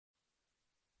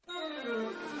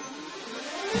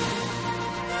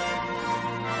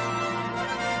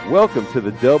Welcome to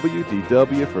the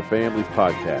WDW for Families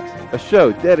podcast, a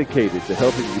show dedicated to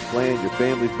helping you plan your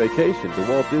family's vacation to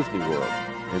Walt Disney World.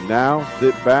 And now,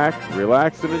 sit back,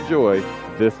 relax, and enjoy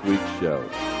this week's show.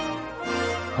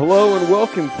 Hello and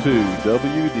welcome to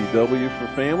WDW for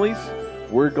Families.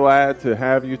 We're glad to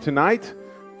have you tonight.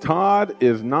 Todd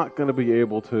is not going to be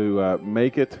able to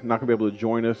make it, not going to be able to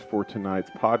join us for tonight's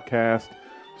podcast.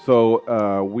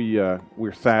 So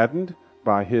we're saddened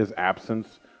by his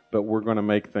absence, but we're going to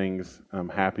make things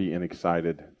happy and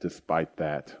excited despite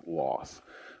that loss.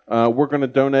 We're going to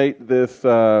donate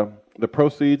the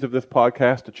proceeds of this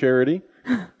podcast to charity.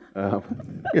 Do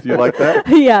you like that?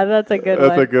 Yeah, that's a good one.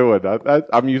 That's a good one.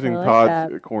 I'm using like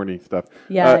Todd's that. corny stuff.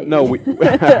 Yeah. No,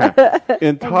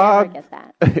 in Todd's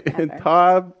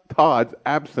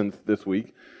absence this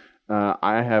week, we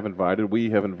have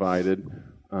invited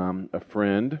a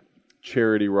friend,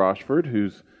 Charity Rochford,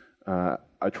 who's a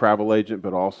travel agent,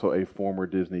 but also a former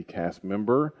Disney cast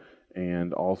member,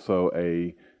 and also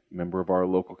a member of our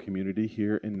local community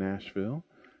here in Nashville.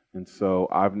 And so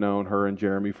I've known her and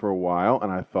Jeremy for a while,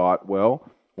 and I thought, well,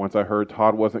 once I heard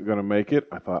Todd wasn't going to make it,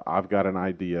 I thought I've got an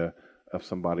idea of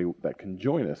somebody that can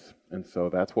join us. And so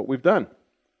that's what we've done.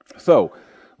 So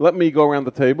let me go around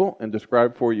the table and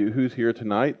describe for you who's here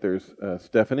tonight. There's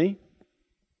Stephanie.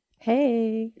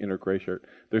 Hey. In her gray shirt.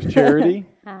 There's Charity.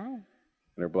 Hi.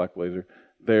 In her black blazer.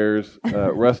 There's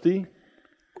Rusty.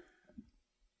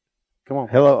 Come on.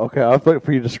 Hello. Okay, I was waiting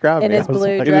for you to describe In me. his blue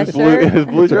In dress his shirt.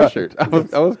 blue dress shirt. I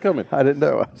was coming. I didn't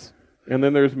know us. And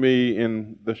then there's me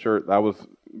in the shirt I was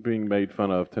being made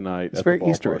fun of tonight. It's at very the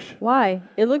ballpark. Easterish. Why?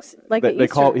 It looks like an He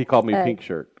Easter called me egg. pink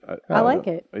shirt. I like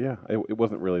it. Yeah, it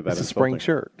wasn't really that It's a spring insulting.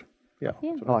 shirt. Yeah,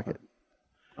 Yeah. I like it.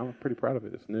 I'm pretty proud of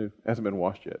it. It's new. It hasn't been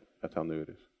washed yet. That's how new it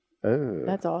is. Oh,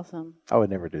 That's awesome. I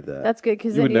would never do that. That's good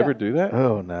because You would never do that?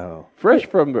 Oh no. Fresh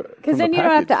from the Because then you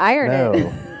don't have to iron No.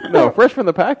 it. No, fresh from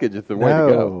the package is the way to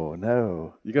go.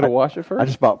 No. You got to wash it first? I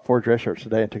just bought 4 dress shirts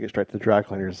today and took it straight to the dry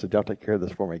cleaner and said, "Y'all take care of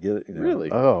this for me. Get it." You know.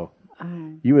 Really? Oh,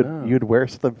 you would wear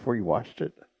something before you washed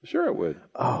it? Sure it would.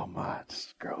 Oh my,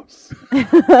 it's gross.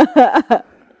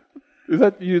 Is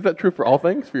that true for all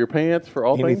things? For your pants? For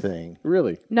all things? Anything.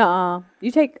 Really? Nuh-uh. You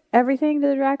take everything to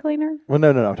the dry cleaner? Well,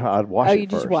 no. I'd wash it you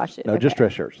just first. wash it. No, Okay. just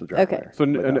dress shirts to the dry Okay. cleaner. So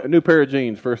But a new pair of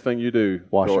jeans, first thing you do,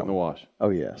 Wash throw it them. in the wash. Oh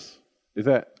yes. Is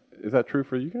that true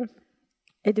for you guys?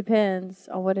 It depends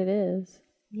on what it is.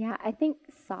 Yeah, I think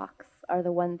socks are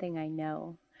the one thing I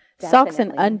know. Socks and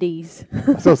Definitely. undies.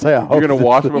 I was gonna say, I hope You're going to that-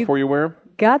 wash them before you wear them?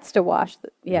 Gots to wash the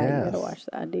you Yes. gotta wash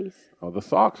the undies. Oh, the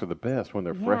socks are the best when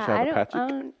they're fresh out of the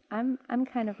package. I'm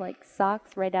kind of like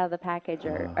socks right out of the package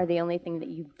are the only thing that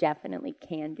you definitely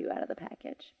can do out of the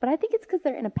package. But I think it's because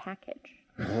they're in a package.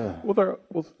 Well,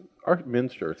 our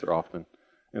men's shirts are often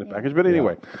in a package. But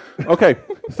anyway, okay.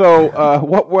 So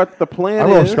what the plan I'm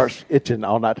going to is? start itching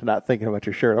all night tonight thinking about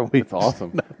your shirt. It's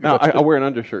awesome. Now I wear an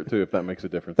undershirt too, if that makes a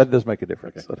difference. That does make a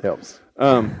difference. That helps.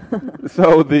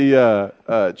 So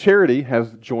the Charity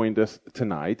has joined us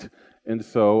tonight, and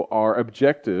so our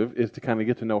objective is to kind of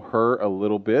get to know her a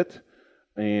little bit,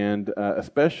 and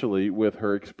especially with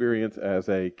her experience as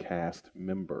a cast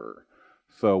member.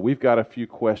 So we've got a few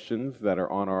questions that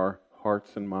are on our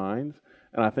hearts and minds,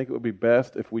 and I think it would be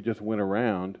best if we just went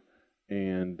around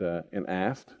and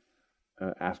asked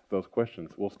those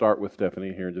questions. We'll start with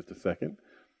Stephanie here in just a second.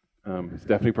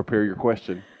 Stephanie, prepare your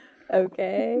question.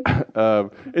 Okay.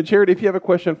 And Charity, if you have a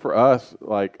question for us,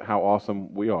 like how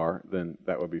awesome we are, then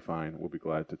that would be fine. We'll be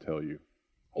glad to tell you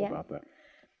all about that.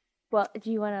 Well,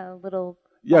 do you want a little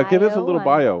Yeah, give us a bio little on-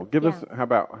 bio. Give yeah. us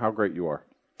about how great you are.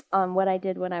 on what I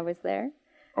did when I was there?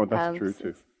 Oh, that's true too.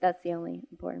 since That's the only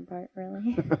important part,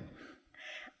 really.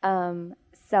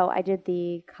 So I did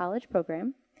the college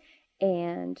program,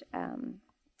 and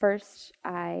first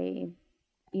I,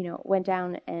 went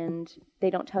down, and they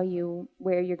don't tell you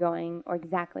where you're going or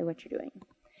exactly what you're doing.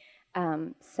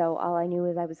 So all I knew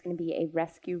is I was going to be a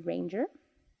rescue ranger,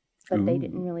 but they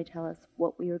didn't really tell us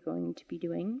what we were going to be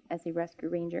doing as a rescue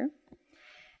ranger.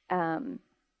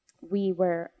 We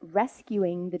were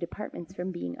rescuing the departments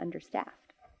from being understaffed.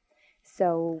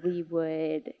 So we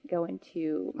would go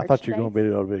into I thought you were going to be a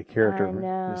little bit of character. I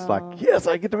know. It's like, yes,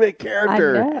 I get to be a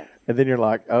character. I know. And then you're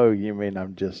like, oh, you mean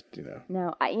I'm just,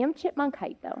 No, I am chipmunk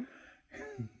height though.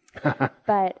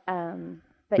 but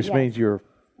Which yes. means you're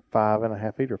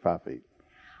 5.5 feet or 5 feet.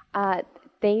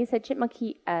 They said chipmunk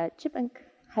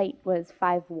height was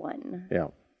 5'1". Yeah.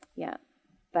 Yeah,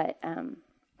 but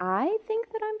I think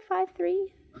that I'm 5'3".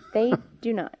 They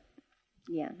do not.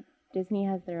 Yeah, Disney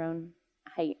has their own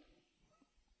height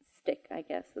stick, I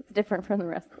guess. It's different from the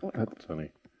rest of the world. That's funny.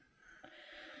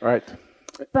 All right.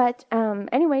 But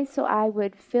anyway, so I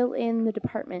would fill in the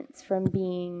departments from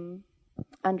being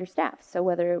understaffed. So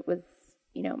whether it was,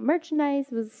 merchandise,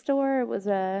 it was a store, it was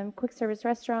a quick service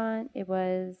restaurant, it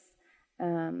was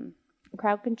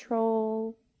crowd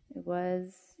control, it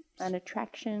was an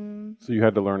attraction. So you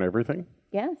had to learn everything?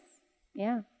 Yes.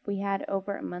 Yeah. We had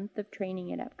over a month of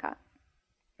training at Epcot.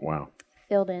 Wow.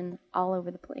 Filled in all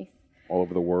over the place. All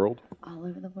over the world? All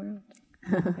over the world.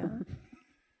 Yeah.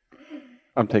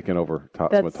 I'm taking over some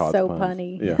of That's Todd's so puns.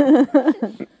 funny. Yeah.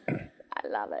 I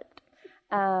love it.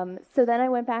 So then I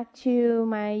went back to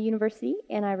my university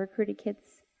and I recruited kids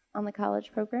on the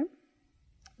college program.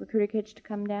 Recruited kids to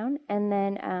come down. And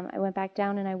then I went back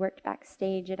down and I worked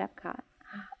backstage at Epcot.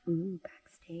 Ooh,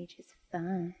 backstage is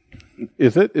fun.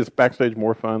 Is backstage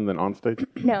more fun than on stage?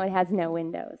 No, it has no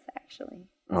windows, actually.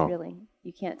 It's Oh. really,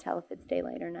 you can't tell if it's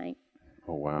daylight or night.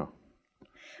 Oh, wow.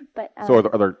 But So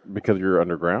are there because you're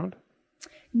underground?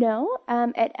 no,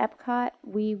 at Epcot,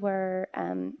 we were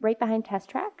right behind Test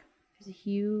Track. There's a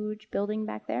huge building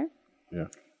back there. Yeah.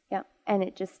 Yeah, and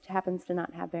it just happens to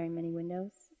not have very many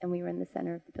windows, and we were in the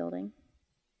center of the building.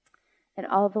 And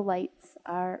all the lights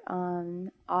are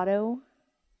on auto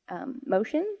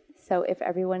motion, so if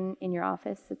everyone in your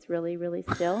office sits really, really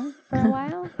still for a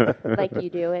while, like you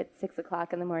do at 6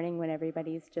 o'clock in the morning when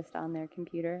everybody's just on their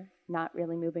computer, not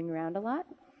really moving around a lot,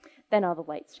 then all the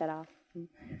lights shut off.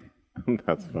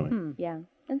 That's funny. Yeah,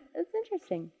 it's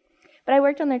interesting. But I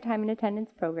worked on their time and attendance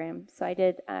program, so I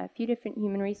did a few different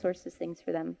human resources things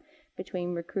for them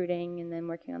between recruiting and then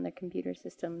working on their computer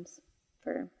systems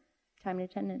for time and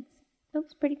attendance. That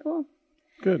was pretty cool.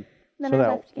 Good. Then So I now,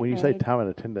 left to get when you say married. time and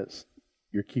attendance,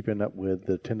 you're keeping up with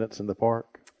the attendance in the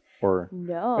park? Or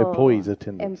No. employees'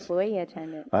 attendance? Employee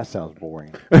attendance. That sounds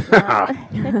boring.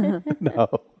 Yeah. No.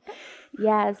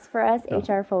 Yes, for us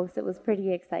HR folks, it was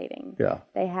pretty exciting. Yeah.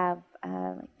 They have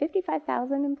like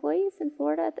 55,000 employees in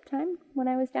Florida at the time when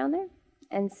I was down there.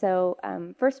 And so,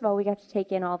 first of all, we got to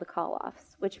take in all the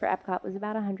call-offs, which for Epcot was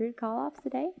about 100 call-offs a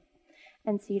day.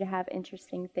 And so you'd have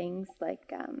interesting things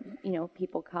like,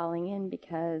 people calling in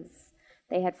because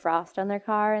they had frost on their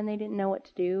car and they didn't know what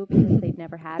to do because they'd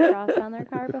never had frost on their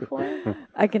car before.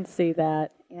 I can see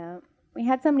that. Yeah. We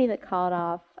had somebody that called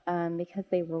off because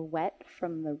they were wet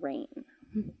from the rain.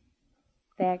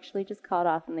 They actually just called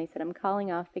off and they said, I'm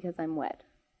calling off because I'm wet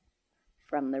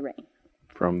from the rain.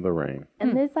 From the rain.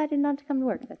 And they decided not to come to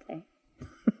work that day.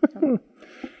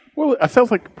 Well, it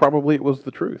sounds like probably it was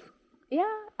the truth. Yeah,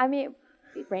 I mean,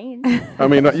 it rained. I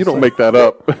mean, you don't make that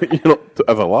up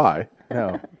as a lie.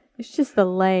 No. It's just the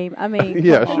lame. I mean,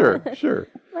 Yeah, come on. sure.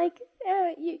 Like,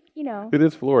 you know. It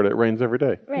is Florida. It rains every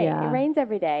day. Right, Yeah. it rains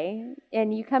every day.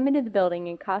 And you come into the building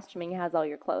and costuming has all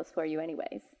your clothes for you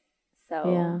anyways.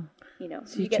 So, Yeah.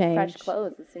 So you you get fresh change.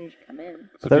 clothes as soon as you come in.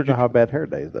 So They did don't you, have bad hair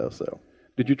days, though, so.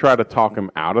 did you try to talk them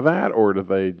out of that, or did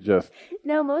they just...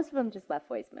 No, most of them just left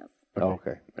voicemails. Oh,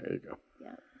 okay. There you go.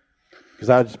 Yeah. Because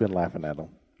I've just been laughing at them.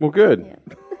 Well, good.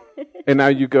 Yeah. And now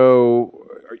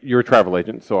you're a travel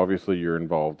agent, so obviously you're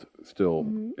involved still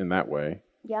in that way.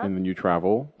 Yeah. And then you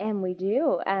travel. And we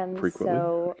do. Frequently,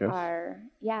 So I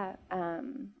guess.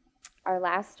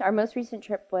 our most recent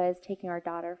trip was taking our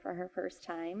daughter for her first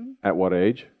time At what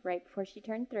age? right before she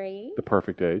turned 3. The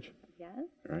perfect age. Yes.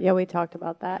 Yeah, we talked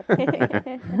about that. For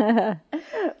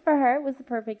her, it was the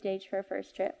perfect age for her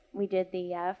first trip. We did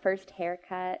the first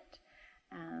haircut.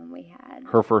 We had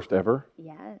Her first ever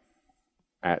yes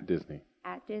at Disney.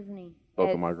 at Disney. Both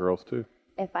It's- of my girls, too.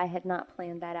 If I had not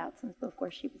planned that out since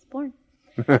before she was born.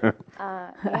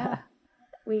 Yeah.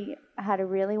 We had a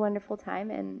really wonderful time,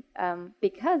 and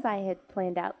because I had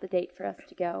planned out the date for us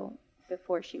to go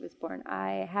before she was born,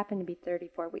 I happened to be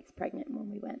 34 weeks pregnant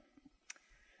when we went.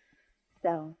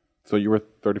 So, So you were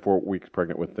 34 weeks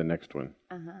pregnant with the next one.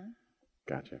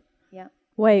 Gotcha. yeah.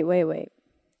 Wait.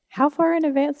 How far in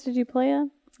advance did you plan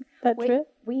that trip?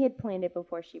 We had planned it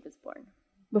before she was born.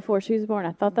 Before she was born.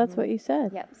 I thought that's what you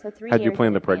said. Yep. So 3 Had years you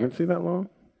planned in the advance. pregnancy that long?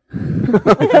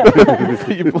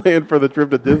 So you planned for the trip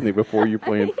to Disney before you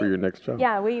planned for your next child?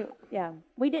 Yeah, we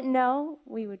didn't know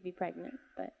we would be pregnant,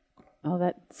 but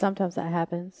Oh, sometimes that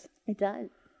happens. it does.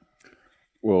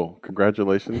 Well,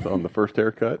 congratulations on the first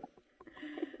haircut.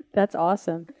 That's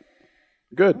awesome.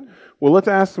 Good. Well, let's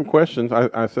ask some questions.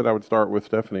 I said I would start with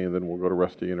Stephanie, and then we'll go to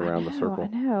Rusty and around the I circle.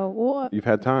 know. Well, You've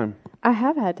had time. I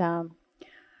have had time.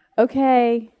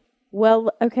 Okay.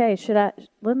 Well, okay.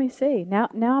 Let me see. Now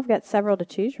I've got several to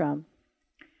choose from.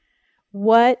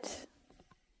 What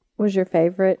was your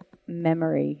favorite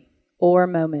memory or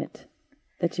moment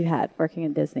that you had working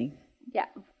at Disney? Yeah.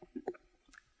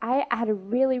 I had a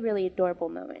really, really adorable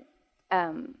moment.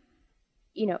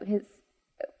 Because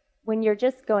when you're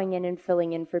just going in and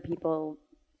filling in for people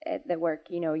at the work,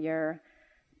 you're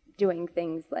doing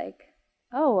things like,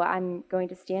 oh, I'm going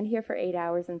to stand here for 8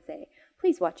 hours and say,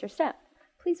 please watch your step,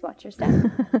 please watch your step,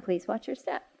 please watch your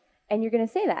step. And you're going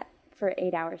to say that for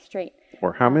 8 hours straight.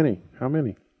 Or how many? How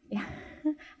many? Yeah.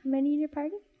 How many in your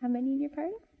party? How many in your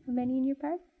party? How many in your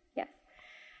party? Yes.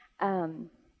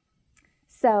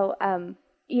 So,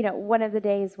 one of the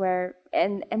days where,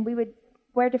 and we would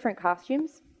wear different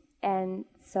costumes. And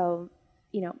so,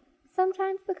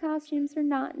 sometimes the costumes are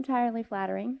not entirely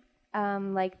flattering.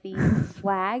 Like the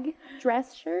flag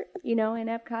dress shirt, in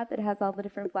Epcot that has all the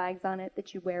different flags on it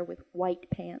that you wear with white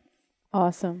pants.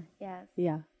 Awesome. Yes.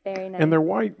 Yeah. Very nice. And they're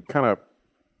white, kind of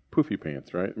poofy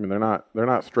pants, right? I mean, they're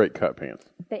not straight cut pants.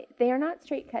 They are not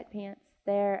straight cut pants.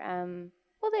 They're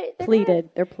they're pleated.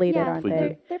 They're pleated, yeah, aren't pleated.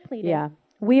 they? They're pleated. Yeah.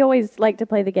 We always like to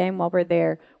play the game while we're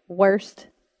there. Worst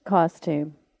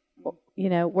costume,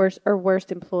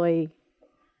 worst employee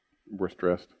Worst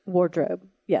dressed. wardrobe.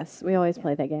 Yes, we always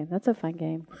play that game. That's a fun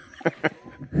game.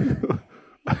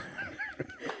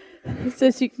 So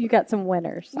you got some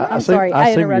winners. I'm sorry, I I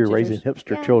assume interrupted you're raising you.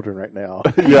 hipster children right now.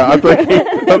 Yeah, I'm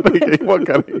thinking, what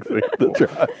kind of example?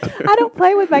 I don't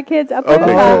play with my kids. I play with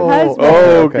my Oh, husband.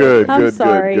 Oh, Okay. good, I'm good,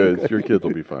 sorry. good. Your kids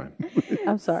will be fine.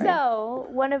 I'm sorry. So,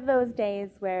 one of those days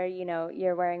where,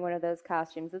 you're wearing one of those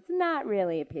costumes, it's not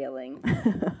really appealing.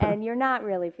 And you're not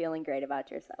really feeling great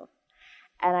about yourself.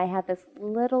 And I had this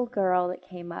little girl that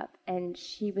came up, and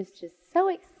she was just so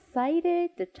excited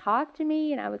to talk to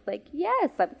me. And I was like, yes,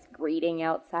 I was greeting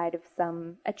outside of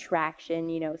some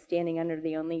attraction, standing under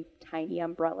the only tiny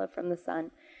umbrella from the sun.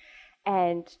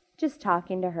 And just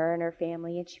talking to her and her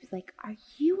family. And she was like, are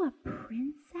you a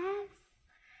princess?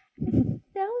 I said,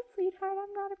 no, sweetheart,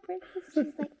 I'm not a princess.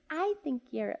 She's like, I think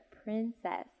you're a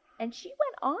princess. And she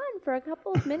went on for a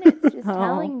couple of minutes just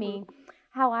telling me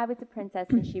how I was a princess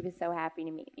and she was so happy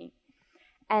to meet me.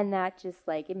 And that just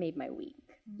it made my week.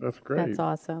 That's great. That's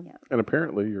awesome. Yeah. And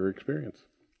apparently your experience.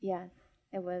 Yes,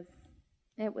 it was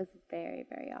very,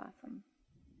 very awesome.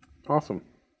 Awesome.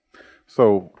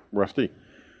 So, Rusty.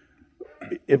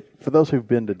 For those who've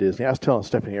been to Disney, I was telling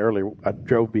Stephanie earlier, I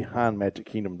drove behind Magic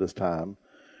Kingdom this time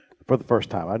for the first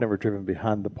time. I've never driven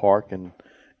behind the park, and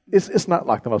it's not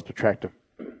like the most attractive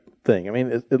thing. I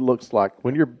mean, it looks like,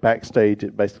 when you're backstage,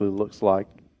 it basically looks like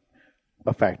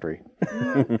a factory.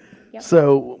 Yep.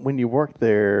 So when you work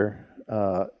there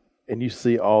and you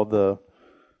see all the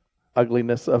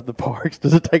ugliness of the parks,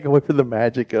 does it take away from the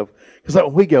magic of? Because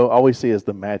when we go, all we see is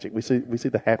the magic. We see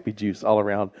the happy juice all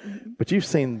around. Mm-hmm. But you've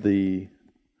seen the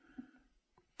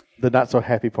not so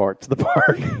happy parts of the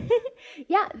park.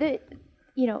 Yeah,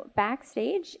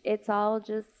 backstage, it's all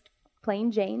just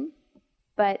plain Jane.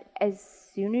 But as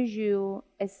soon as you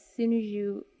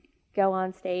go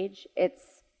on stage,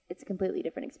 it's a completely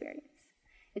different experience.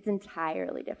 It's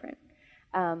entirely different.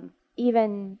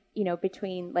 Even,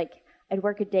 between, I'd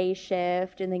work a day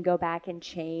shift and then go back and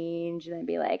change and then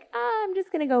be like, I'm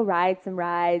just going to go ride some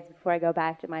rides before I go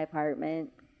back to my apartment.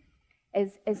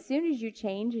 As soon as you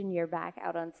change and you're back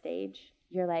out on stage,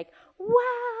 you're like,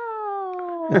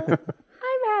 wow, I'm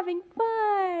having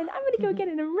fun. I'm going to go get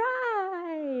in a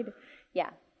ride.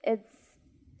 Yeah, it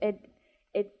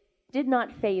did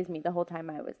not faze me the whole time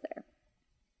I was there.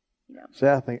 See,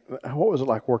 I think, what was it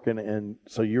like working in?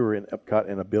 So you were in Epcot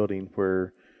in a building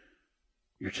where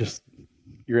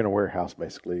you're in a warehouse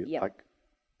basically. Yep.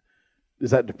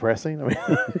 Is that depressing? I mean,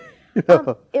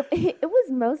 it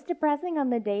was most depressing on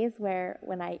the days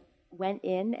when I went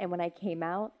in and when I came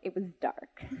out, it was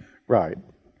dark. Right.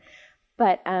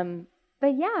 But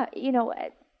yeah,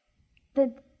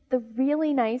 the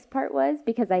really nice part was,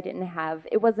 because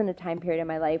it wasn't a time period in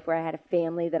my life where I had a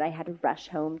family that I had to rush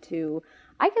home to.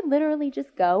 I could literally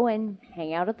just go and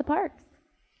hang out at the parks.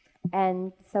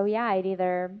 And so, yeah, I'd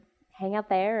either hang out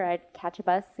there or I'd catch a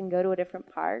bus and go to a different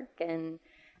park. And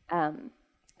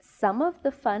some of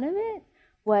the fun of it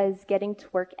was getting to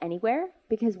work anywhere,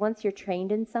 because once you're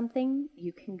trained in something,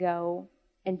 you can go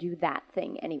and do that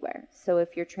thing anywhere. So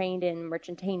if you're trained in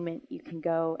merchantainment, you can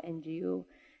go and do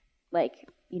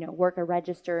work a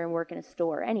register and work in a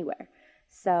store anywhere.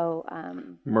 So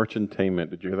Merchantainment.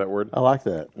 Did you hear that word? I like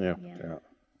that. Yeah.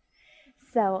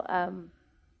 So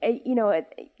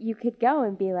you could go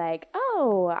and be like,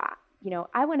 oh,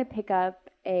 I want to pick up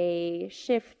a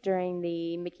shift during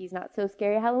the Mickey's Not So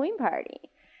Scary Halloween party.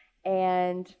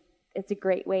 And it's a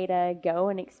great way to go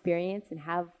and experience and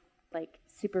have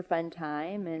super fun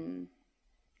time. And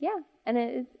yeah, and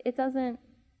it doesn't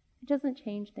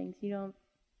change things. You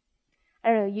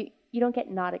don't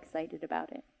get not excited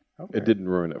about it. Okay. It didn't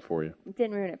ruin it for you. It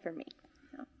didn't ruin it for me.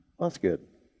 No. Well, that's good.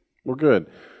 Well, good.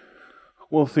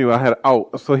 Well, see,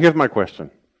 so here's my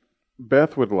question.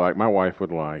 My wife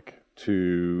would like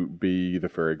to be the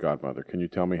fairy godmother. Can you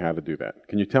tell me how to do that?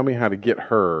 Can you tell me how to get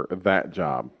her that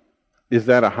job? Is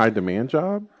that a high demand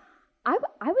job? I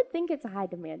would think it's a high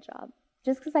demand job,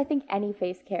 just because I think any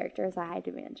face character is a high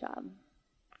demand job.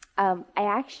 I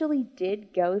actually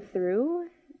did go through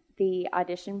the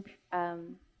audition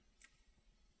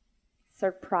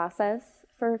sort of process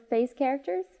for face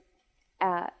characters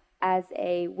as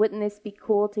a, wouldn't this be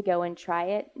cool to go and try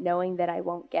it, knowing that I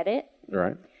won't get it?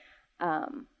 Right.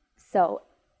 So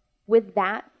with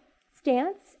that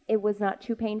stance, it was not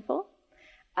too painful.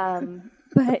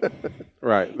 But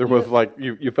right. There was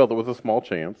you felt it was a small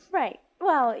chance. Right.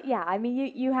 Well, yeah. I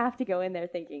mean, you have to go in there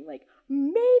thinking like,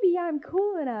 maybe I'm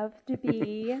cool enough to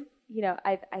be,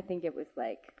 I think it was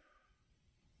like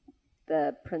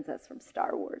the princess from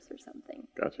Star Wars or something.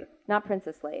 Gotcha. Not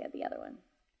Princess Leia, the other one.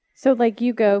 So, like,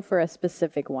 you go for a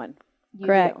specific one,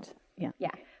 correct? Do.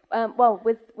 Yeah. Well,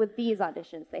 with these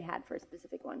auditions, they had for a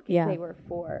specific one because they were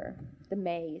for the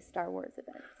May Star Wars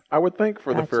events. I would think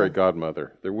for the fairy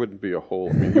godmother, there wouldn't be a whole.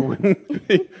 I mean, you wouldn't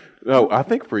be. No, I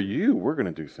think for you, we're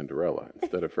going to do Cinderella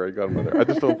instead of fairy godmother. I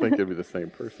just don't think it'd be the same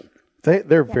person.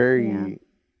 They're very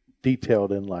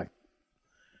detailed in like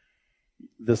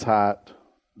this height,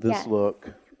 this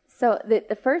look. So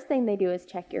the first thing they do is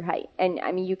check your height, and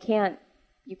I mean you can't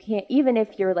even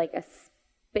if you're like a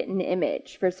spitting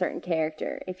image for a certain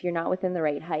character, if you're not within the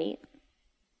right height,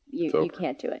 you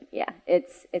can't do it. Yeah,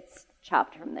 it's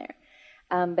chopped from there.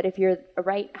 But if you're a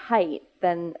right height,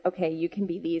 then okay, you can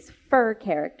be these fur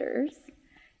characters,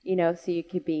 so you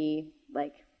could be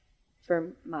like,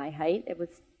 for my height, it was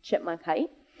chipmunk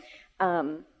height.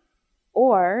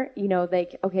 Or,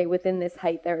 like, okay, within this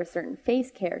height, there are certain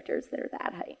face characters that are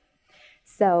that height.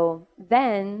 So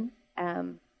then,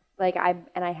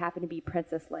 I happen to be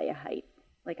Princess Leia height.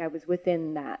 Like, I was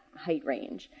within that height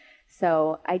range.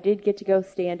 So I did get to go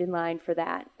stand in line for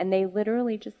that. And they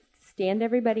literally just stand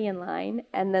everybody in line,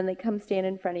 and then they come stand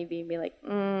in front of you and be like,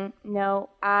 no,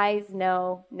 eyes,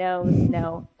 no, nose,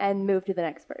 no, and move to the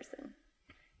next person.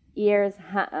 Ears,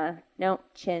 no,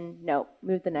 chin, no,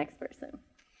 move to the next person.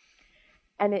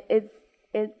 And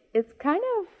it's kind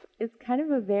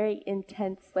of a very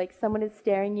intense, like someone is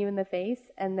staring you in the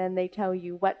face, and then they tell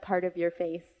you what part of your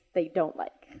face they don't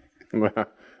like.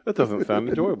 That doesn't sound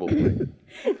enjoyable to me.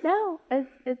 No,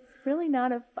 it's really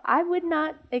not I would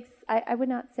not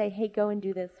say, hey, go and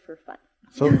do this for fun.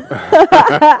 So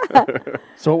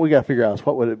what we got to figure out is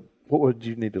what would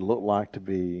you need to look like to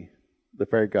be the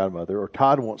fairy godmother, or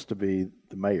Todd wants to be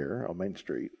the mayor on Main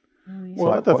Street. Oh, yeah.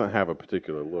 Well, that doesn't have a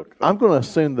particular look, though. I'm going to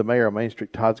assume the mayor on Main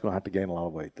Street, Todd's going to have to gain a lot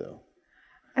of weight, though.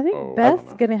 I think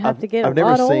Beth's going to have to get I've a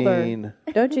lot never older. seen.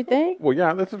 Don't you think? Well,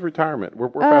 yeah, this is retirement. We're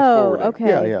fast forwarding.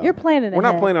 Okay. Yeah. You're planning We're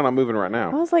not ahead. planning on moving right I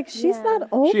now. was like, she's not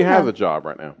old She enough. has a job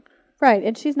right now. Right,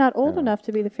 and she's not old enough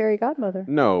to be the fairy godmother.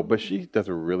 No, but she does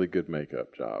a really good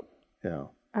makeup job. Yeah.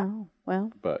 Oh,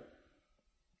 well.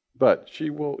 But she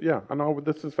will, yeah, I know, but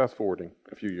this is fast forwarding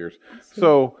a few years.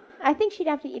 So I think she'd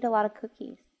have to eat a lot of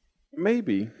cookies.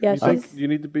 maybe. Yeah, you think she's- you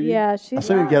need to be? Yeah, I she's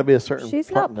assume you got to be a certain. she's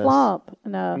not plumpness. plump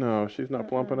enough. No, she's not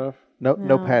plump enough. No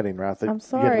No. padding, right? I'm You gotta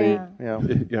sorry. be- yeah.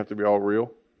 You have to be all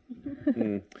real.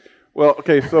 Well,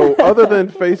 okay, so other than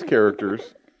face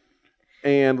characters,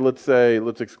 and let's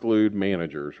exclude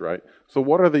managers, right? So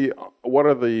what are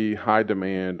the high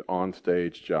demand on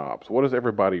stage jobs? What does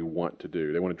everybody want to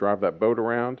do? They want to drive that boat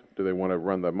around? Do they want to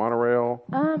run the monorail?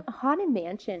 Haunted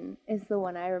Mansion is the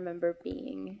one I remember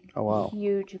being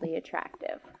hugely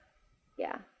attractive.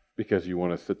 Yeah. Because you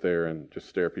want to sit there and just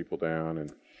stare people down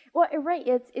and Well, right.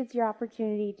 It's your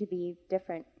opportunity to be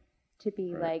different, to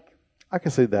be like. I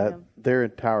can see that. Yeah. They're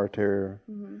in Tower of Terror.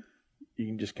 You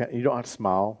can just you don't have to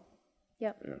smile.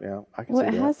 Yep. Yeah, I can Well, see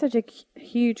it that. has such a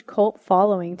huge cult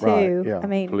following, too. Right, yeah. I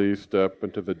mean, please step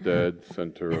into the dead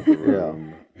center of the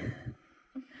room.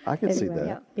 I can see anyway,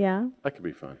 that. yeah. That could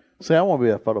be fun. See, I want to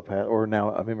be a photopath or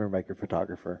now a memory maker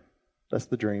photographer. That's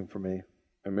the dream for me.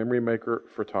 A memory maker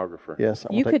photographer. Yes,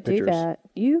 I You want to could take do pictures. that.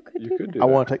 You could You do could that. do I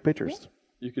that. want to take pictures.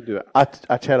 You could do that.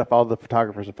 I chat up all the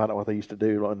photographers and find out what they used to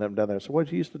do, and them down there. So what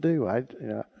did you used to do?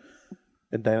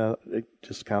 And Dana it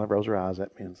just kind of rolls her eyes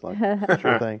at me and it's like,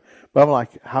 sure thing. But I'm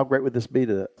like, how great would this be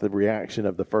to the reaction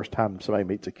of the first time somebody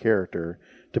meets a character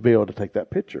to be able to take that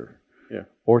picture? Yeah.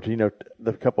 Or to,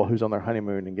 the couple who's on their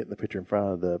honeymoon and getting the picture in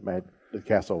front of the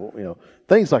castle,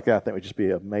 things like that I think would just be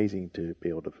amazing to be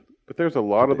able to. But there's a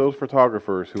lot of those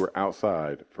photographers who are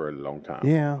outside for a long time.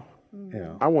 Yeah.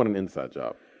 Yeah. I want an inside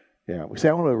job. Yeah. We say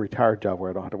I want a retired job where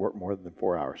I don't have to work more than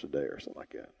 4 hours a day or something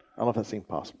like that. I don't know if that seems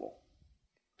possible.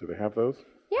 Do they have those?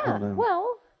 Yeah. know.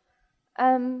 Well,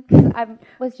 'Cause I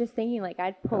was just thinking, like,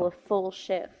 I'd pull a full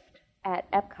shift at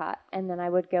Epcot, and then I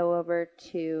would go over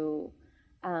to,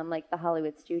 like, the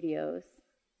Hollywood Studios,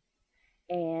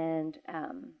 and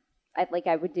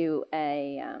I would do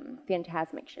a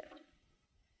Fantasmic shift.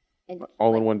 And,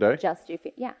 All in one day? Just do,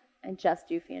 and just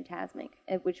do Fantasmic,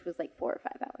 which was like 4 or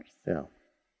 5 hours.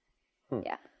 Yeah.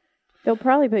 Yeah. They'll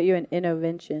probably put you in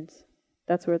Innoventions.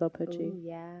 That's where they'll put you. Ooh,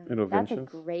 yeah. Innoventions? That's a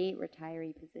great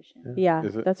retiree position. Yeah,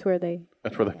 Is it? that's where they.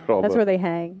 That's where they put all That's the... where they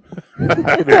hang.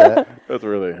 That's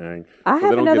where they hang. I So have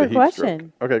they don't get a another heat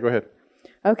question. stroke. Okay, go ahead.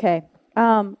 Okay.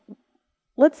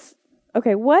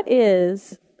 What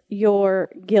is your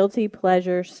guilty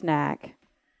pleasure snack?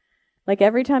 Like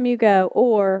every time you go,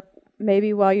 or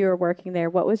maybe while you were working there,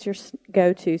 what was your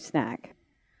go-to snack?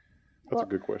 That's a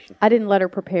good question. I didn't let her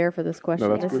prepare for this question.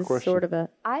 No, that's a this good is question. sort of a.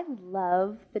 I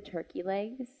love the turkey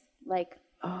legs. Like,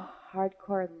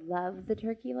 hardcore love the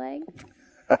turkey legs.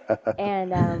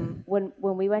 And when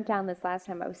we went down this last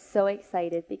time, I was so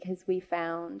excited because we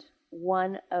found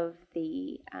one of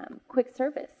the quick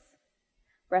service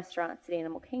restaurants at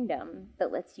Animal Kingdom that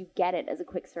lets you get it as a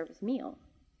quick service meal.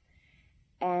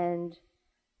 And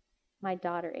my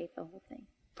daughter ate the whole thing.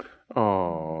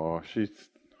 Oh, she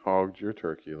hogged your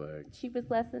turkey leg. She was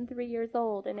less than 3 years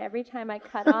old, and every time I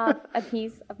cut off a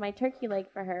piece of my turkey leg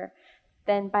for her,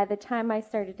 then by the time I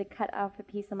started to cut off a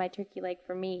piece of my turkey leg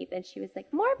for me, then she was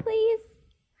like, "More, please."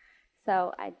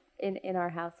 So in our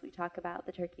house, we talk about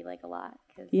the turkey leg a lot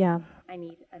because I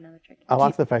need another turkey I leg.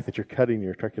 like the fact that you're cutting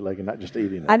your turkey leg and not just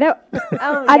eating it. I know.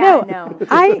 Oh, I know. No.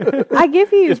 I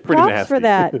give you It's pretty props nasty. for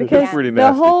that because It's pretty the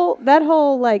nasty.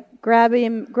 whole like grab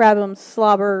him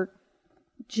slobber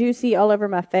juicy all over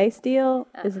my face deal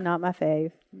is not my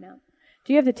fave. No,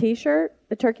 Do you have the T-shirt,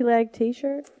 the turkey leg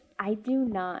T-shirt? I do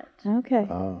not. Okay.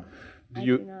 Oh. Do I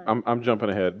you? do not. I'm jumping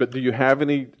ahead, but do you have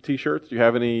any T-shirts? Do you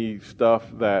have any stuff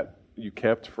that you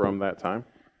kept from that time?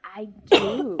 I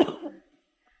do.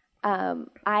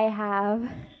 I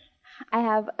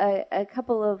have a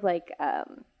couple of like a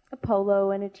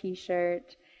polo and a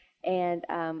T-shirt, and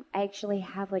I actually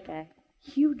have like a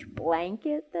huge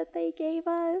blanket that they gave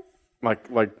us.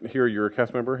 Like here, you're a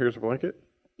cast member. Here's a blanket.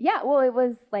 Yeah, well, it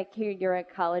was like, here, you're a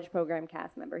college program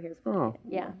cast member. Here's a blanket.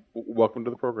 Yeah, Welcome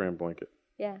to the program blanket.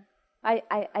 yeah.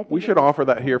 I think We should offer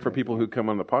that here for people who come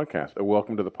on the podcast. A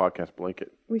welcome to the podcast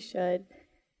blanket. We should.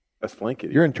 That's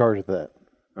blanket. You're in charge of that.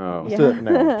 Oh, Let's do it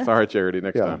now. sorry, Charity.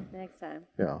 Next Yeah. time. next time.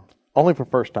 Yeah. Only for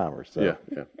first timers. So.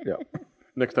 Yeah. Yeah.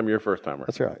 Next time you're a first timer.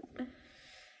 That's right.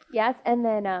 Yes, and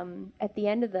then at the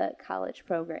end of the college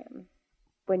program,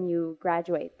 when you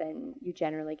graduate, then you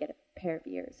generally get a pair of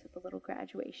ears with a little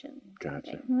graduation.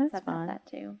 Gotcha. thing. That's So I've got fun. that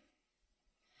too.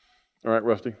 All right,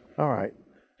 Rusty. All right.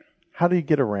 How do you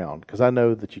get around? Because I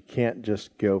know that you can't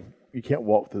just go, you can't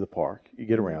walk through the park. You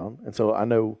get around. And so I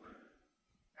know,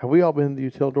 have we all been to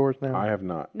Utilidors now? I have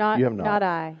not. Not You have not. not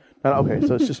I. Okay,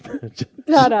 so it's just,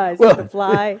 Not I. Well,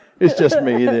 Superfly. it's just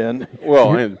me then.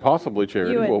 Well, and possibly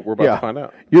Charity. You and- Well, we're about Yeah. to find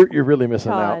out. You're really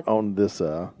missing Todd. out on this,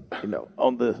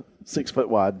 on the 6 foot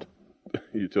wide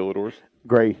Utilidors.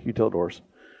 gray Utilidors.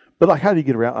 But like, how do you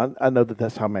get around? I know that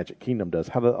that's how Magic Kingdom does.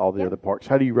 How do all the other parks?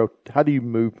 How do you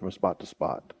move from spot to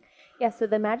spot? Yeah, so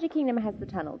the Magic Kingdom has the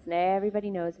tunnels, and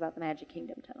everybody knows about the Magic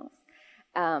Kingdom tunnels.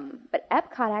 But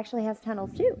Epcot actually has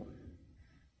tunnels too,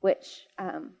 which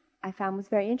I found was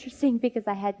very interesting because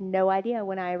I had no idea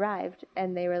when I arrived.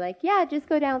 And they were like, "Yeah, just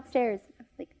go downstairs." I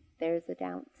was like, "There's a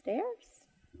downstairs?"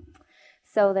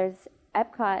 So there's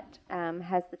Epcot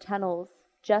has the tunnels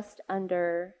just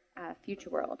under Future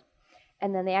World.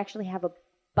 And then they actually have a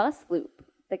bus loop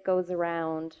that goes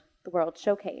around the World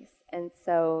Showcase. And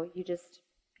so you just...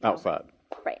 Outside.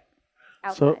 Right.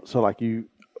 Outside. So like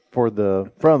for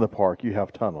the front of the park, you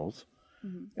have tunnels,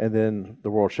 and then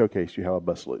the World Showcase, you have a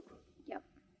bus loop. Yep.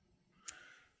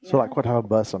 So like, what type of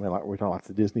bus? I mean, like we're talking like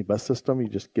the Disney bus system. You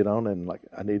just get on and like,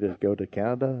 I need to go to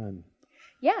Canada, and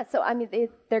Yeah, so I mean,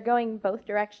 they're going both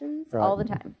directions all the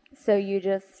time. So you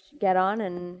just get on,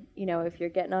 and if you're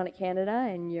getting on at Canada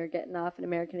and you're getting off at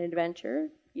American Adventure,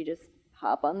 you just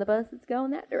hop on the bus that's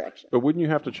going that direction. But wouldn't you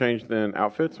have to change then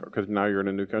outfits? Because now you're in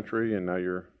a new country and now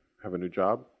you have a new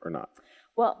job or not?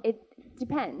 Well, it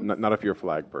depends. Not if you're a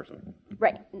flag person.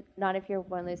 Right. Not if you're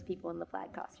one of those people in the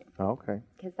flag costume, okay.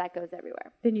 because that goes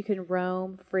everywhere. Then you can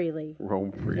roam freely.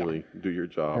 Roam freely. Do your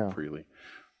job Yeah. freely.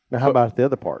 Now, how about the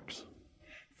other parks?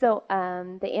 So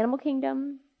the Animal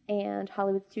Kingdom and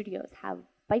Hollywood Studios have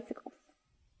bicycles.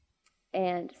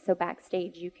 And so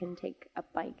backstage you can take a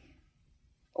bike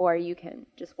or you can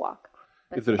just walk.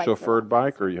 But Is it a bikes are chauffeured awesome.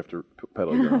 bike or you have to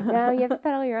pedal your own? No, you have to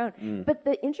pedal your own. But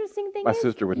the interesting thing My is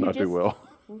sister would you not do just well.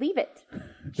 leave it.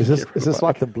 Is this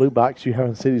like the blue bikes you have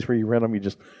in cities where you rent them?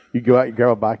 You go out, you grab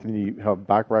a bike, and you have a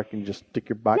bike rack, and you just stick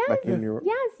your bike back in your.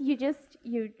 Yes,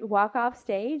 you walk off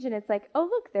stage, and it's like, oh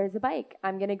look, there's a bike.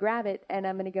 I'm gonna grab it, and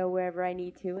I'm gonna go wherever I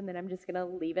need to, and then I'm just gonna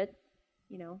leave it,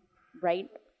 right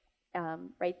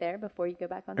there before you go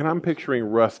back on. And I'm picturing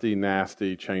rusty,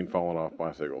 nasty, chain falling off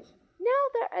bicycles. No,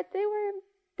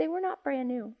 they were not brand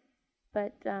new,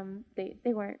 but they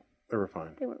weren't. They were fine.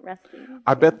 They weren't rusty.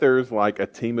 I bet there's like a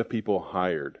team of people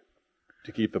hired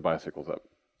to keep the bicycles up.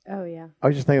 Oh, yeah. I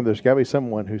was just thinking there's got to be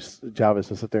someone whose job is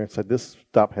to sit there and say, this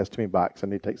stop has too many bikes. I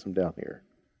need to take some down here.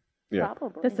 Yeah.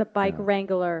 Probably. That's a bike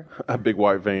wrangler. A big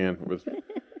white van was.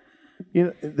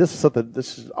 This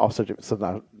is also something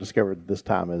I discovered this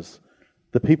time is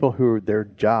the people who their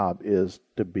job is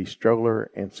to be stroller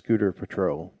and scooter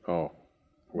patrol. Oh,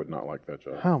 would not like that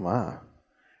job. How am I?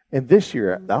 And this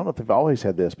year, I don't know if they've always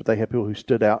had this, but they had people who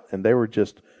stood out and they were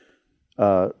just,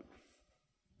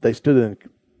 they stood in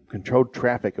controlled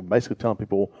traffic and basically telling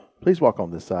people, please walk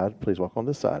on this side, please walk on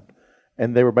this side.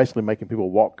 And they were basically making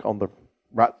people walk on the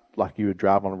right, like you would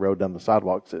drive on the road down the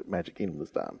sidewalks at Magic Kingdom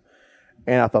this time.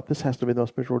 And I thought, this has to be the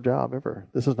most miserable job ever.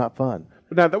 This is not fun.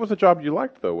 But now, that was a job you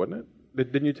liked, though, wasn't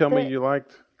it? Didn't you tell me you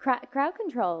liked? Crowd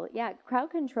control. Yeah, crowd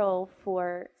control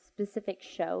for specific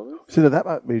shows. See, that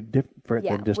might be different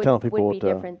than just telling people would be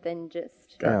different than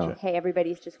just, hey,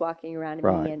 everybody's just walking around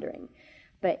and meandering.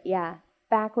 But yeah,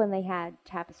 back when they had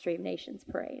Tapestry of Nations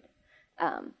parade,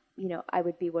 I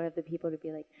would be one of the people to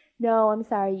be like, no, I'm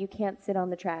sorry, you can't sit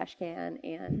on the trash can,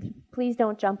 and please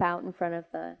don't jump out in front of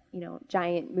the,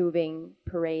 giant moving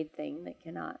parade thing that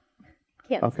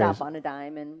can't stop on a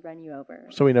dime and run you over.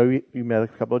 So we know you met a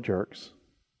couple of jerks.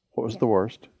 What was the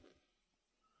worst?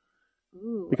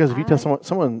 Ooh, because if you tell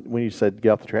someone when you said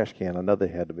get out the trash can, I know they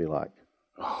had to be like,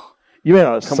 you may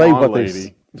not say what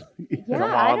lady. Yeah,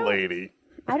 come on, lady.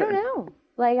 I don't know.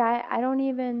 Like I don't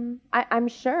even. I'm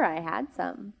sure I had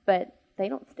some, but they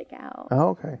don't stick out.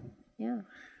 Oh, okay. Yeah.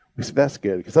 That's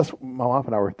good because that's what my wife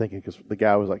and I were thinking. Because the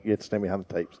guy was like, "You have to stand behind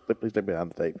the tape. Please stand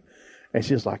behind the tape," and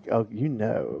she's like, "Oh,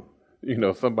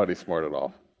 somebody smarted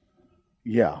off."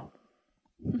 Yeah.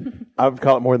 I would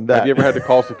call it more than that. Have you ever had to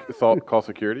call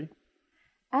security?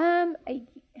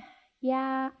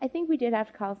 Yeah, I think we did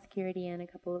have to call security in a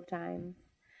couple of times.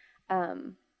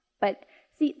 But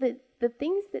see, the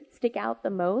things that stick out the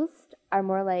most are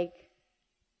more like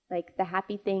the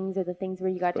happy things or the things where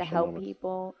you got to help moments.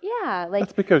 People. Yeah,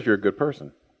 that's because you're a good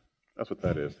person. That's what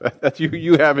that is. That's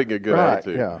you having a good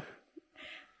attitude. Yeah.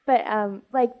 But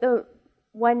the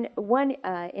one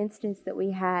instance that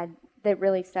we had that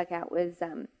really stuck out was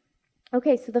so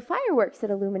the fireworks at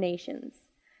Illuminations.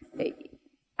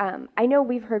 I know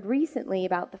we've heard recently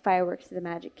about the fireworks at the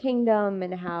Magic Kingdom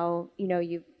and how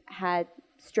you've had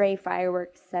stray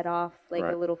fireworks set off like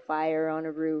a little fire on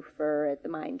a roof or at the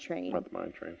mine train. At the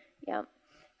mine train. Yeah.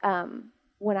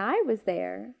 When I was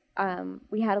there,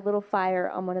 we had a little fire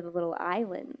on one of the little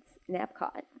islands in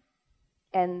Epcot,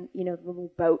 and the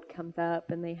little boat comes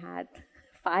up and they had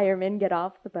firemen get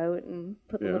off the boat and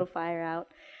put the little fire out.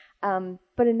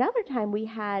 But another time we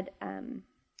had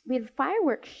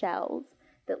fireworks shells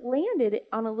that landed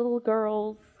on a little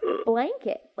girl's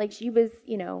blanket. Like she was,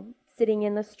 sitting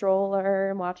in the stroller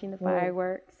and watching the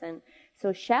fireworks. And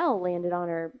so shell landed on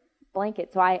her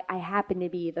blanket. So I happened to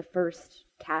be the first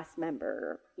cast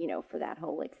member, for that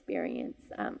whole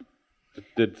experience.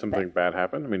 Did something bad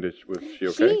happen? I mean, was she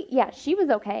okay? She was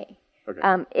okay.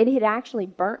 Okay. It had actually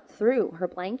burnt through her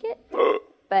blanket,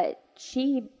 but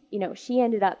she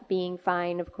ended up being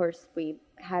fine. Of course, we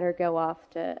had her go off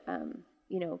to,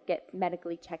 get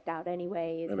medically checked out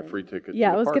anyways. And a free ticket.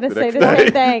 Yeah, to I was going to to say the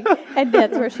same thing. And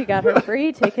that's where she got her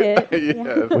free ticket.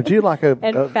 Yes. Would you like and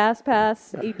Fast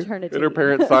Pass Eternity. And her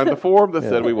parents signed the form that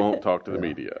said we won't talk to the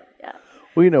media. Yeah.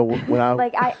 Well, when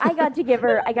I I got to give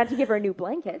her a new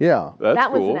blanket. Yeah, that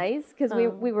was nice because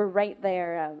we were right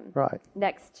there,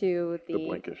 next to the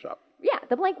blanket shop. Yeah,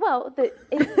 in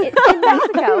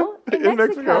Mexico, in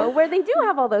Mexico, where they do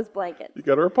have all those blankets. You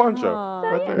got her a poncho. So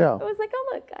yeah, it was like,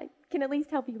 oh look, I can at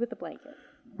least help you with the blanket.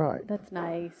 Right. That's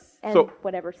nice. And So-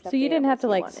 whatever stuff. So you didn't have to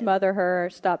wanted. smother her, or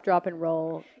stop, drop, and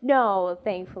roll. No,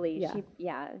 thankfully.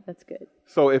 Yeah. That's good.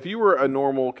 So if you were a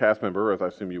normal cast member, as I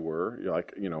assume you were,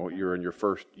 you're in your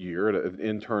first year at an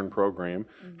intern program,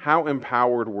 how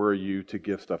empowered were you to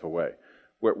give stuff away?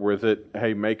 Was it,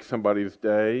 hey, make somebody's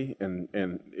day, and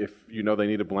if they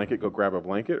need a blanket, go grab a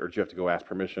blanket, or do you have to go ask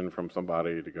permission from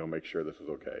somebody to go make sure this is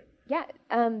okay? Yeah,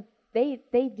 they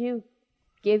do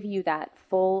give you that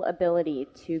full ability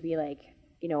to be like,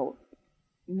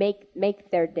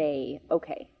 make their day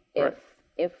okay.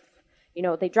 If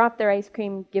They drop their ice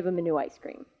cream, give them a new ice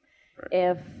cream.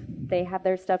 If they have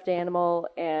their stuffed animal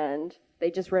and they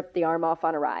just ripped the arm off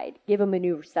on a ride, give them a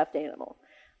new stuffed animal.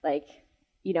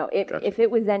 If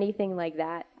it was anything like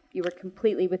that, you were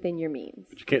completely within your means.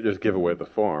 But you can't just give away the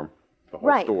farm, the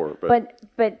whole store. But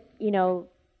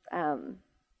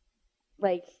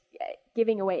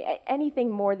giving away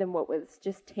anything more than what was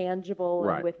just tangible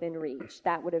and within reach,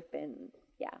 that would have been,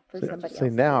 for somebody else. See,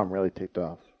 now I'm really ticked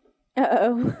off.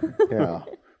 Uh-oh. Yeah.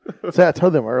 See, I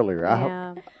told them earlier.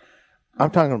 Yeah.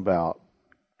 I'm talking about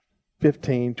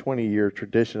 15, 20-year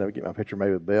tradition of getting my picture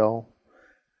made with Belle.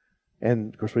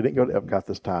 And, of course, we didn't go to Epcot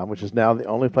this time, which is now the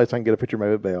only place I can get a picture made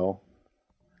with Belle.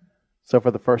 So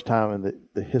for the first time in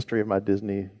the history of my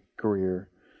Disney career,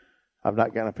 I've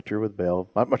not gotten a picture with Belle.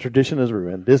 My tradition is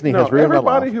ruined. Disney has ruined my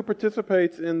life. Everybody who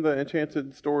participates in the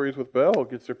Enchanted Stories with Belle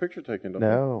gets their picture taken.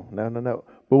 No.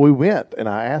 Well, we went, and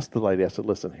I asked the lady, I said,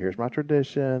 listen, here's my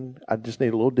tradition. I just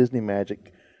need a little Disney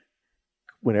magic.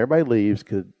 When everybody leaves,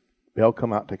 could Belle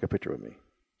come out and take a picture with me?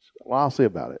 Well, I'll see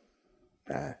about it.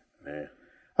 Nah.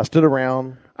 I stood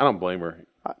around. I don't blame her.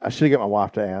 I should have got my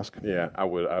wife to ask. Yeah, I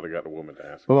would. I'd have got a woman to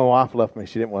ask. But my wife left me.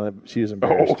 She didn't want to. She was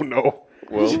embarrassed. Oh, no.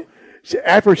 Well,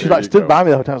 after she stood by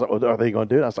me the whole time. I was like, well, are they going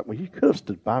to do it? I was like, well, you could have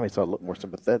stood by me so I look more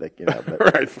sympathetic,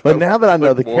 But, right. But now that I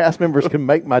know the cast members can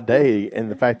make my day and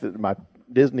the fact that my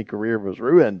Disney career was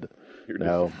ruined,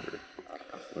 no.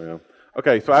 Well,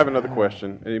 okay, so I have another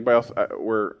question. Anybody else?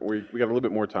 We got a little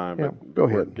bit more time. Yeah, but go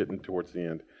we're ahead. getting towards the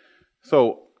end.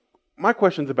 So my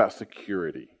question's about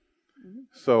security.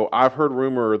 So I've heard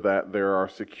rumor that there are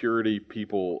security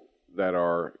people that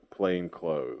are plain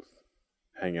clothes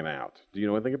hanging out. Do you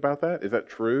know anything about that? Is that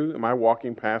true? Am I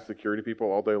walking past security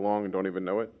people all day long and don't even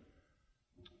know it?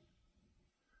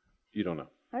 You don't know.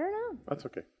 I don't know. That's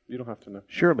okay. You don't have to know.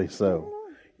 Surely so.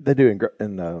 They do in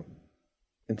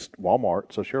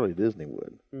Walmart, so surely Disney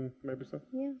would. Maybe so.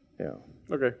 Yeah.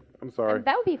 Okay, I'm sorry. And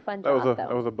that would be a fun That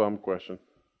job, was a bum question.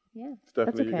 Yeah.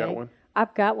 Stephanie, That's you okay. got one?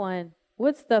 I've got one.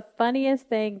 What's the funniest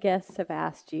thing guests have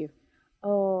asked you?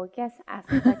 Oh, guests ask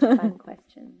such fun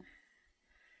questions.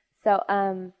 So,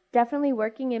 definitely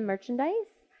working in merchandise,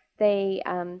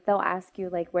 they'll ask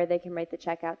you where they can write the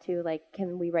check out to.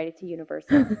 Can we write it to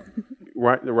Universal?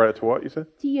 Right it to what you said?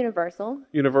 To Universal.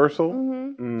 Universal?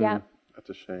 Mm-hmm. Yeah. That's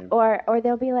a shame. Or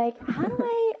they'll be like, how do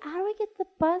I get the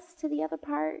bus to the other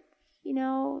part?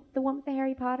 The one with the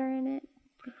Harry Potter in it.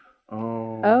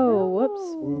 Oh.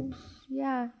 Whoops.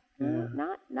 Yeah.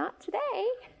 Not today.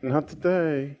 Not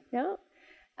today. No.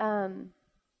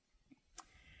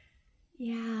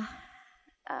 Yeah.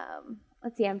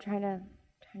 Let's see. I'm trying to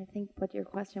think what your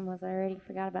question was. I already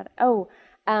forgot about it. Oh,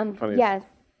 yes.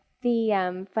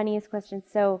 The funniest question.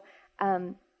 So,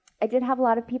 I did have a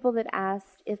lot of people that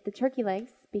asked if the turkey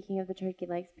legs. Speaking of the turkey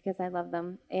legs, because I love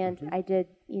them, and I did,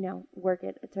 work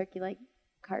at a turkey leg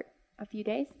cart a few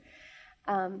days.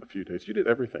 A few days. You did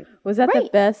everything. Was that the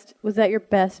best? Was that your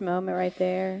best moment right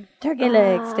there? Turkey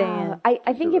leg stand.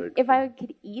 I think if I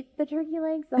could eat the turkey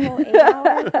legs the whole 8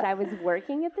 hours that I was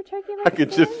working at the turkey leg I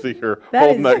could stand, just see her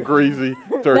holding that greasy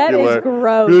turkey That is leg.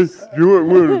 gross. You want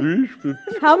one of these?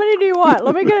 How many do you want?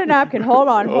 Let me get a napkin. Hold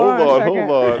on. Hold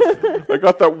on. I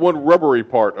got that one rubbery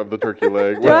part of the turkey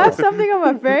leg. Do I have something on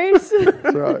my face?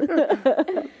 That's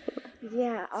right.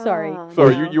 Yeah. Sorry.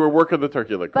 Sorry, you were working the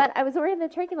turkey leg. But I was wearing the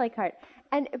turkey leg cart.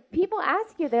 And people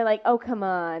ask you, they're like, oh, come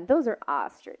on. Those are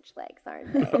ostrich legs,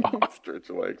 aren't they? Ostrich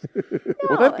legs.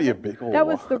 Well, that'd be a big old That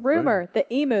was the rumor. The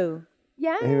emu.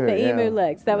 Yeah. The emu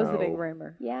legs. That was the big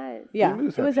rumor. Yes. Yeah.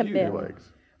 Emus It was have a huge myth.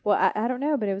 legs. Well, I don't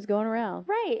know, but it was going around.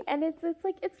 Right. And it's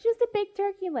just a big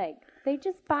turkey leg. They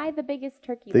just buy the biggest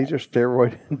turkey These legs. are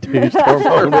steroid-induced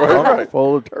hormones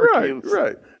full of turkeys.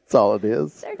 Right. That's all it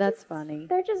is. That's funny.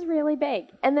 They're just really big.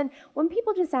 And then when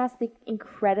people just ask the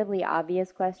incredibly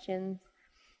obvious questions,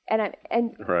 and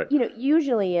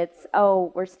usually it's,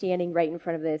 oh, we're standing right in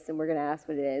front of this and we're going to ask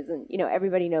what it is. And,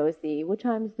 everybody knows what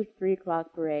time is the 3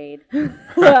 o'clock parade?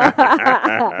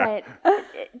 But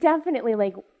definitely,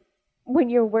 when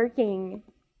you're working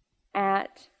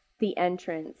at the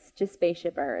entrance to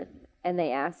Spaceship Earth and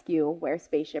they ask you where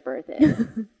Spaceship Earth is,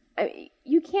 I mean,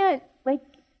 you can't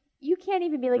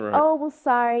even be like, oh, well,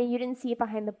 sorry, you didn't see it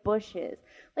behind the bushes.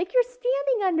 You're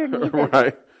standing underneath it.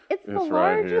 Right. It's the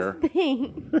right largest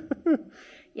thing.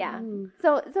 Yeah.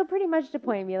 So pretty much to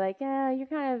point, be like, yeah, you're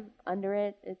kind of under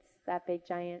it. It's that big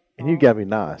giant. And you got to be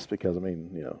nice because,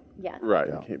 Yeah. Right.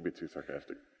 Yeah. You can't be too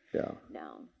sarcastic. yeah. No.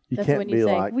 You That's can't when be you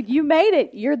say, like, well, you made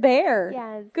it. You're there.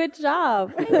 Yes. Good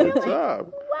job. Good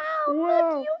job.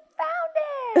 Wow, look, you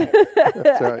found it.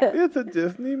 that's right. It's a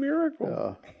Disney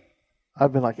miracle.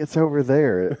 I've been like, it's over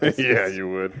there. Yeah, you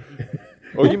would.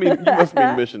 Oh, you must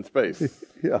mean Mission Space.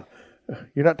 Yeah.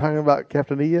 You're not talking about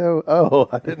Captain EO? Oh,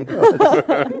 I didn't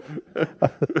know.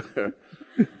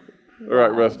 All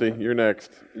right, Rusty, you're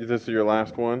next. This is your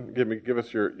last one. Give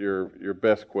us your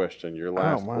best question, your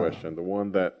last question, the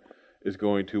one that is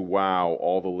going to wow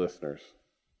all the listeners.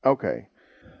 Okay.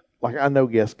 Like, I know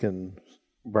guests can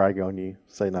brag on you,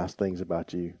 say nice things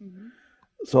about you. Mm-hmm.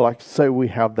 So, like, say we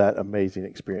have that amazing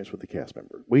experience with the cast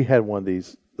member. We had one of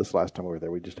these this last time we were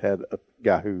there. We just had a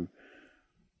guy who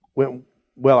went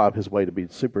well out of his way to be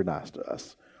super nice to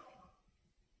us.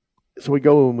 So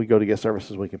when we go to guest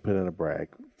services, we can put in a brag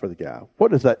for the guy.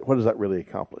 What does that really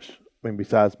accomplish? I mean,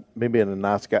 besides me being a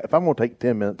nice guy, if I'm going to take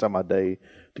 10 minutes on my day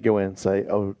to go in and say,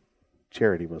 "Oh,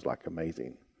 Charity was like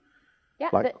amazing," Yeah.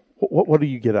 like what do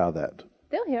you get out of that?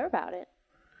 They'll hear about it,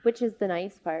 which is the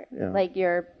nice part. Yeah. Like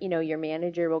your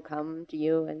manager will come to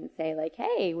you and say like,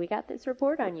 "Hey, we got this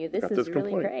report on you. This is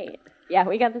really great. Yeah,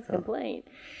 we got this complaint.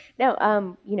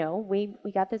 No,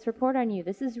 we got this report on you.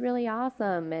 This is really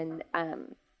awesome, and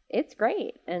it's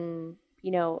great." And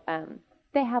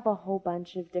they have a whole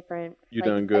bunch of different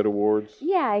Done Good awards.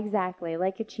 Yeah, exactly,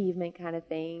 like achievement kind of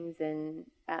things, and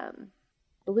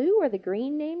blue or the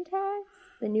green name tags,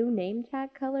 the new name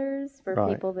tag colors for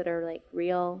people that are like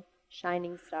real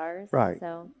shining stars. Right.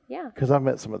 So, yeah. Because I've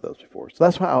met some of those before. So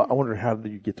that's why I wonder, how do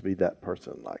you get to be that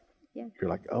person? Like, you're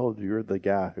like, oh, you're the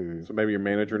guy who... So maybe your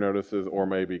manager notices, or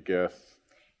maybe guests.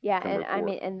 Yeah, and I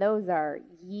mean, and those are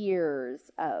years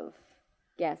of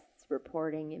guests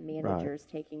reporting and managers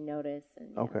taking notice.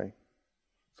 And, okay.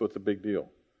 So it's a big deal.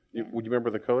 Would you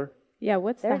remember the color? Yeah,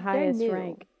 what's the highest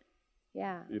rank?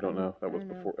 Yeah. You don't know? That was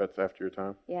before. That's after your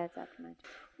time? Yeah, it's after my time.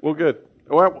 Well, good.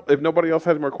 Well, if nobody else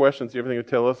has more questions, do you have anything to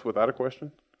tell us without a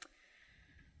question?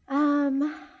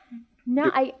 No,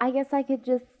 I guess I could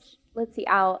just, let's see,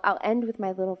 I'll end with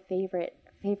my little favorite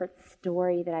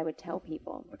story that I would tell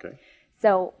people. Okay.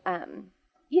 So,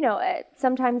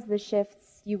 sometimes the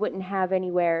shifts you wouldn't have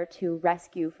anywhere to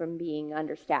rescue from being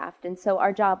understaffed. And so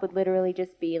our job would literally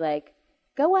just be like,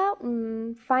 go out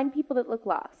and find people that look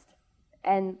lost.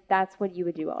 And that's what you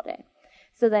would do all day.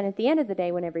 So then at the end of the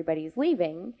day, when everybody's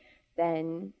leaving,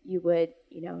 then you would,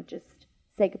 just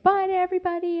say goodbye to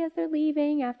everybody as they're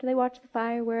leaving after they watch the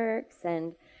fireworks.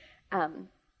 And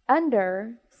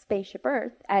under Spaceship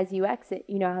Earth, as you exit,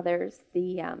 you know how there's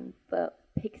the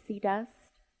pixie dust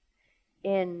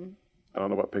in... I don't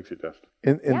know about pixie dust.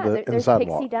 In the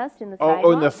sidewalk. Pixie dust in the sidewalk.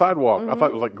 Oh, in the sidewalk. Mm-hmm. I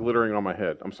thought it was like glittering on my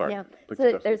head. I'm sorry. Yeah.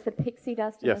 So there's the pixie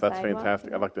dust in the sidewalk. Yes, that's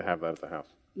fantastic. I'd like to have that at the house.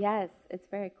 Yes, it's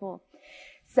very cool.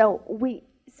 So we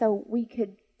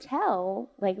could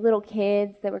tell, like, little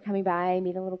kids that were coming by,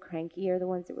 maybe a little cranky, or the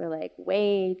ones that were like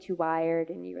way too wired,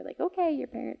 and you were like, okay, your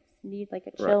parents need like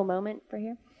a chill moment for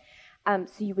here.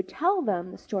 So you would tell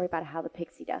them the story about how the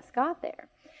pixie dust got there.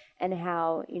 And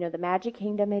how, the Magic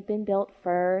Kingdom had been built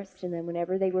first, and then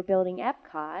whenever they were building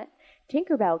Epcot,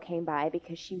 Tinkerbell came by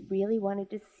because she really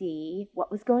wanted to see what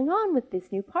was going on with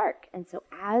this new park. And so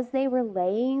as they were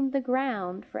laying the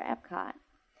ground for Epcot,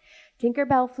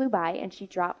 Tinkerbell flew by and she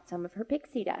dropped some of her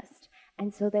pixie dust.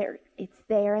 And so it's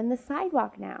there in the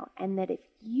sidewalk now. And that if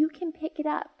you can pick it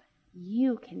up,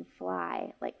 you can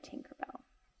fly like Tinkerbell.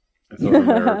 And so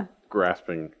they're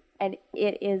grasping. And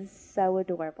it is so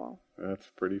adorable. That's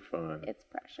pretty fun. It's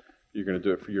precious. You're going to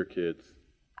do it for your kids.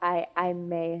 I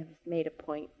may have made a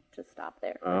point to stop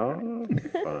there. Oh,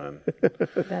 fun.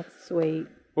 That's sweet.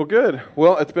 Well, good.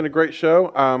 Well, it's been a great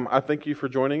show. I thank you for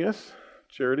joining us,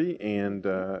 Charity. And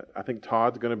I think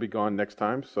Todd's going to be gone next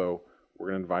time. So we're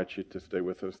going to invite you to stay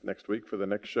with us next week for the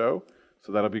next show.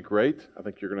 So that'll be great. I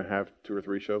think you're going to have 2 or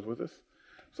 3 shows with us.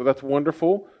 So that's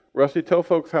wonderful. Rusty, tell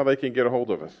folks how they can get a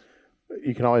hold of us.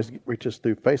 You can always reach us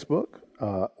through Facebook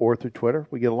or through Twitter.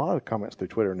 We get a lot of comments through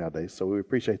Twitter nowadays, so we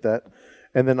appreciate that.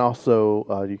 And then also,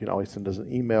 you can always send us an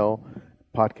email,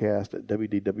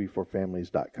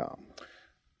 podcast@wdwforfamilies.com.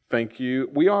 Thank you.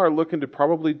 We are looking to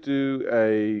probably do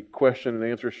a question and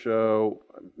answer show,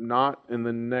 not in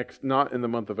the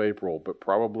month of April, but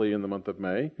probably in the month of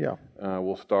May. Yeah.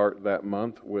 We'll start that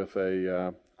month with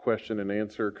a question and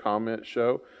answer comment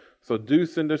show. So do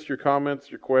send us your comments,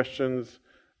 your questions.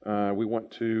 We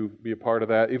want to be a part of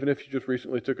that. Even if you just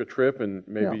recently took a trip and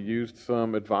maybe used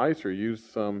some advice or used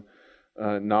some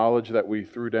knowledge that we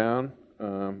threw down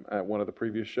at one of the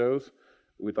previous shows,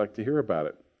 we'd like to hear about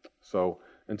it. So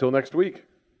until next week,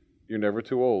 you're never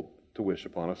too old to wish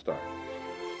upon a star.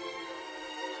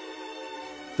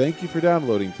 Thank you for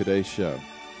downloading today's show.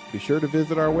 Be sure to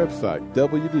visit our website,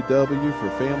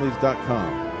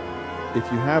 wdwforfamilies.com.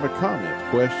 If you have a comment,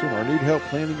 question, or need help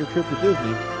planning your trip to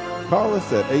Disney, call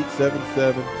us at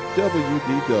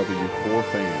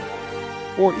 877-WDW4FAM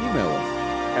or email us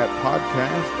at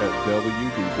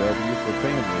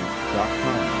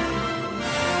podcast@wdwforfamilies.com.